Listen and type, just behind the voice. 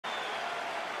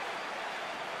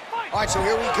All right, so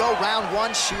here we go, round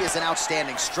one. She is an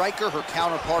outstanding striker. Her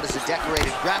counterpart is a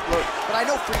decorated grappler. But I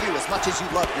know for you, as much as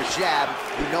you love your jab,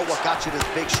 you know what got you to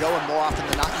the big show, and more often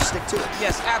than not, you stick to it.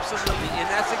 Yes, absolutely, and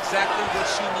that's exactly what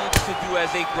she needs to do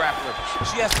as a grappler.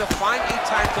 She has to find a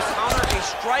time to counter a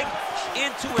strike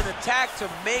into an attack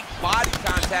to make body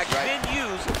contact, then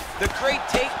use the great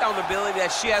takedown ability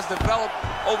that she has developed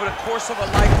over the course of a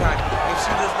lifetime. If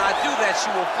she does not do that,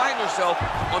 she will find herself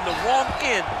on the wrong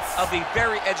end of a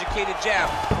very educated jab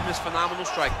from this phenomenal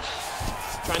striker.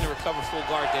 Trying to recover full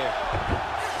guard there.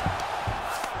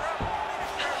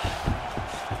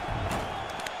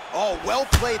 Oh, well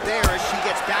played there as she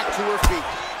gets back to her feet.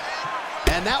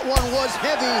 And that one was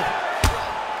heavy.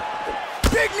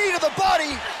 Big knee to the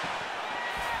body.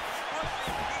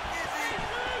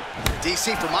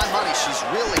 DC, for my money, she's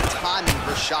really timing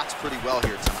her shots pretty well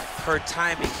here tonight. Her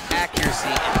timing, accuracy,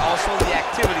 and also the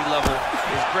activity level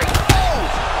is great. Oh!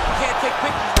 You can't take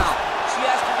pictures now. She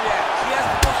has to react. She has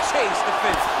to go chase the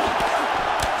finish.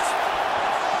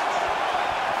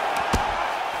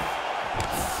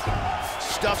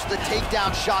 Stuffs the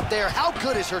takedown shot there. How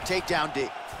good is her takedown, D?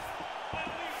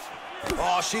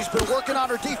 Oh, she's been working on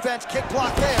her defense. Kick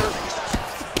block there.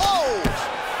 Oh!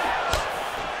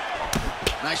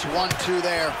 Nice 1-2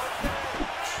 there.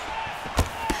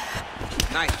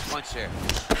 Nice punch there.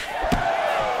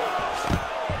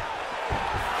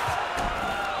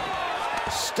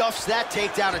 Stuffs that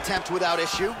takedown attempt without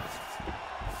issue.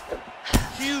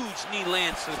 Huge knee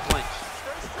lands to the clinch.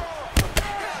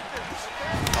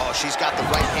 Oh, she's got the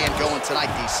right hand going tonight,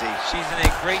 DC. She's in a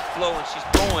great flow, and she's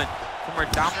going from her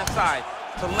dominant side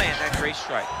to land that great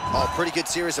strike. Oh, pretty good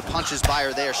series of punches by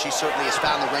her there. She certainly has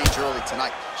found the range early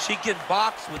tonight. She can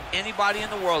box with anybody in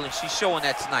the world, and she's showing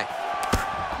that tonight.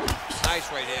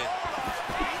 Nice right hand.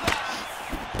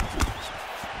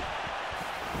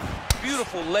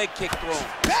 Beautiful leg kick throw.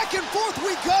 Back and forth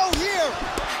we go here.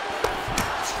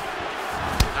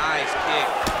 Nice kick.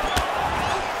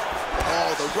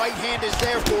 Oh, the right hand is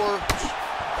there for her.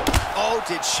 Oh,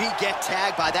 did she get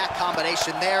tagged by that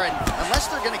combination there? And unless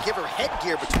they're going to give her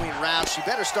headgear between rounds, she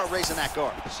better start raising that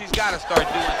guard. She's got to start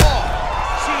doing it. Oh,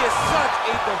 she is such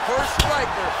a diverse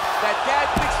striker that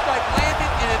big strike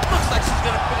landed, and it looks like she's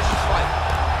going to finish this fight.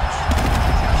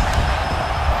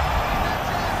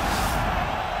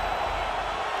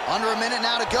 Under a minute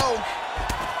now to go.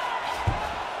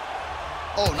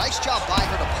 Oh, nice job by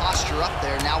her to posture up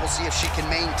there. Now we'll see if she can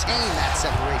maintain that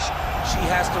separation. She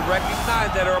has to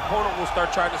recognize that her opponent will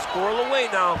start trying to squirrel away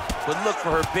now, but look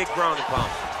for her big ground and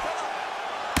pound.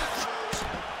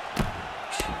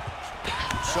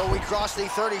 So we cross the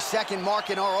 30-second mark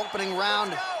in our opening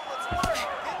round.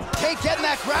 Tate getting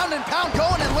that ground and pound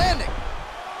going and landing.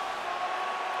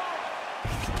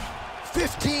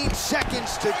 15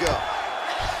 seconds to go.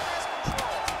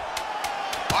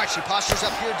 All right, she postures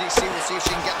up here, DC. We'll see if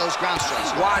she can get those ground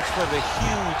strikes. Watch for the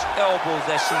huge elbows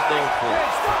that she's known for.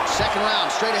 Second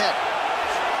round, straight ahead.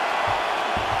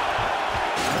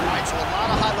 All right, so a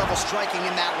lot of high-level striking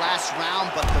in that last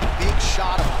round, but the big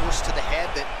shot, of course, to the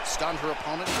head that stunned her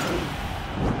opponent.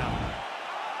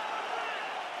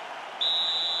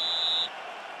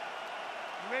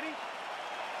 You ready?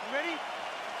 You ready?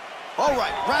 All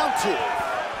right, round two.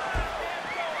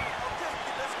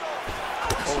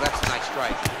 Oh, that's a nice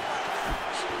strike.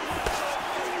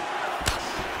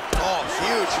 Oh,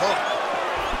 huge hook.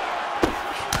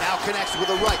 Now connects with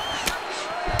a right.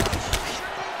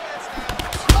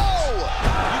 Oh!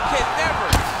 You can never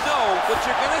know what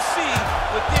you're going to see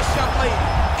with this young lady.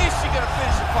 Is she going to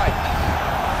finish the fight?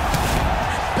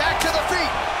 Back to the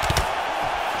feet.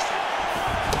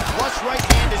 Flush right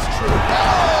hand is true.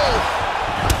 Oh!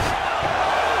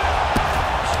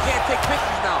 She can't take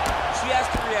pictures now. She has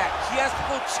to react. She has to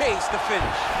go chase the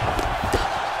finish.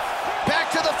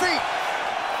 Back to the feet.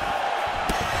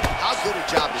 How good a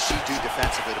job does she do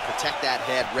defensively to protect that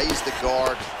head, raise the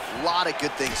guard? A lot of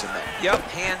good things in there. Yep,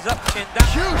 hands up, chin down.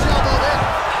 Huge elbow there.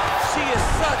 She is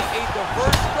such a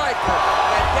diverse striker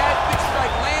that big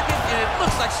strike landed, and it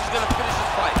looks like she's going to finish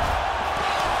this fight.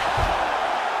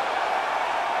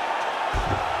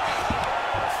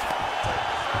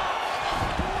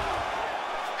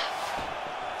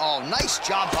 Oh, nice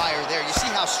job by her there. You see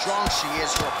how strong she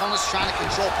is. Her opponent's trying to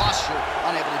control posture,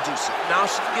 unable to do so. Now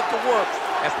she can get to work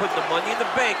and put the money in the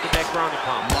bank in that ground and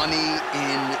pound. Money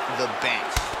in the bank.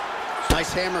 Nice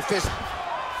hammer fist.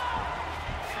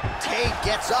 Tate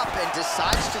gets up and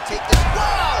decides to take this.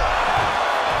 Wow!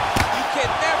 You can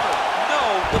never know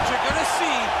what you're going to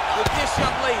see with this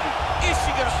young lady. Is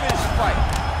she going to finish the fight?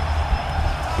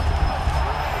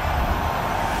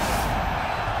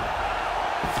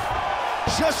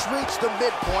 Just reached the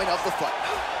midpoint of the fight.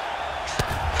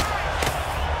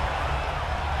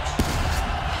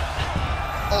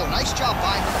 Oh, nice job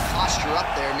buying her the posture up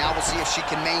there. Now we'll see if she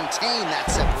can maintain that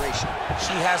separation.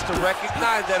 She has to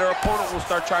recognize that her opponent will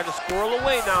start trying to squirrel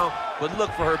away now, but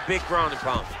look for her big ground and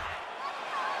pound.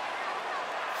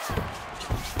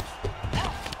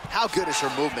 How good is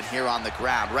her movement here on the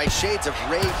ground, right? Shades of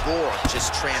Ray Borg,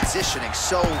 just transitioning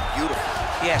so beautiful.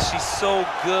 Yeah, she's so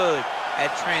good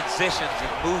at transitions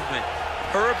and movement.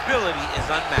 Her ability is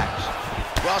unmatched.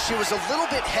 Well, she was a little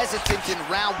bit hesitant in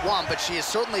round one, but she has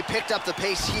certainly picked up the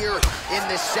pace here in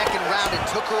this second round. It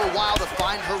took her a while to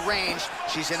find her range.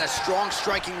 She's in a strong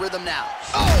striking rhythm now.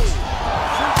 Oh!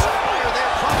 Fire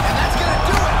there, and that's gonna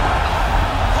do it!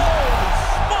 Holy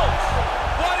smokes!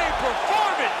 What a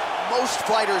performance! Most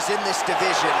fighters in this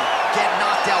division get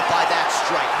knocked out by that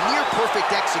strike. Near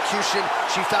perfect execution.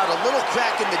 She found a little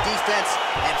crack in the defense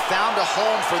and found a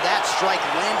home for that strike,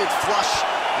 landed flush.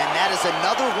 And that is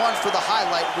another one for the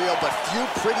highlight reel, but few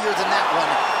prettier than that one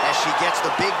as she gets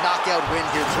the big knockout win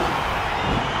here tonight.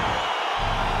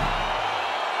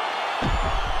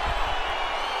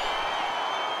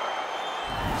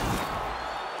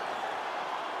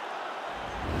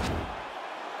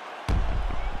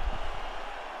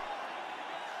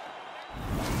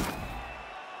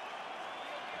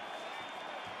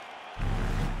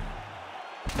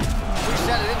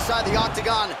 Inside the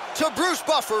octagon to Bruce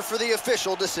Buffer for the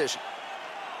official decision.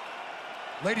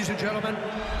 Ladies and gentlemen,